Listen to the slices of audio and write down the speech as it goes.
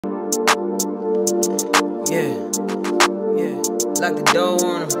Yeah, yeah, lock the door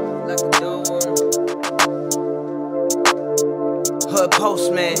on him, lock the door on him. Hood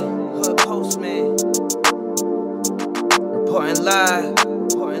postman, hood postman. Reporting live,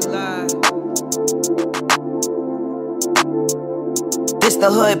 reporting live. This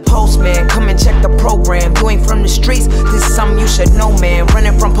the hood postman, come and check the program. You ain't from the streets, this is something you should know, man.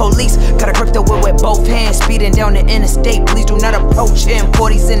 Running from police, gotta grip the wheel with both hands. Speeding down the interstate, please do not approach him.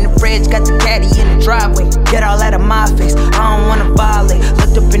 40s in the fridge, got the caddy in the driveway. Get all out of my face, I don't wanna violate.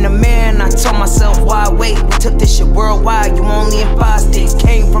 Looked up in the mirror and I told myself, why wait? We took this shit worldwide, you only in 5 states.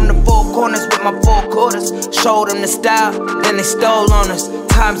 Came from the 4 corners with my 4 quarters. Showed them the style, then they stole on us.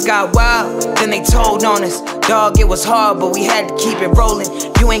 Times got wild, then they told on us. Dog, it was hard, but we had to keep it rolling.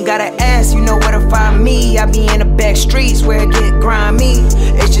 You ain't gotta ask, you know where to find me. I be in the back streets where it get grimy.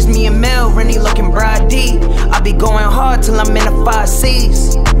 It's just me and Mel, Rennie looking bride D. I be going hard till I'm in the 5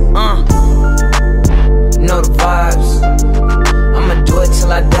 C's.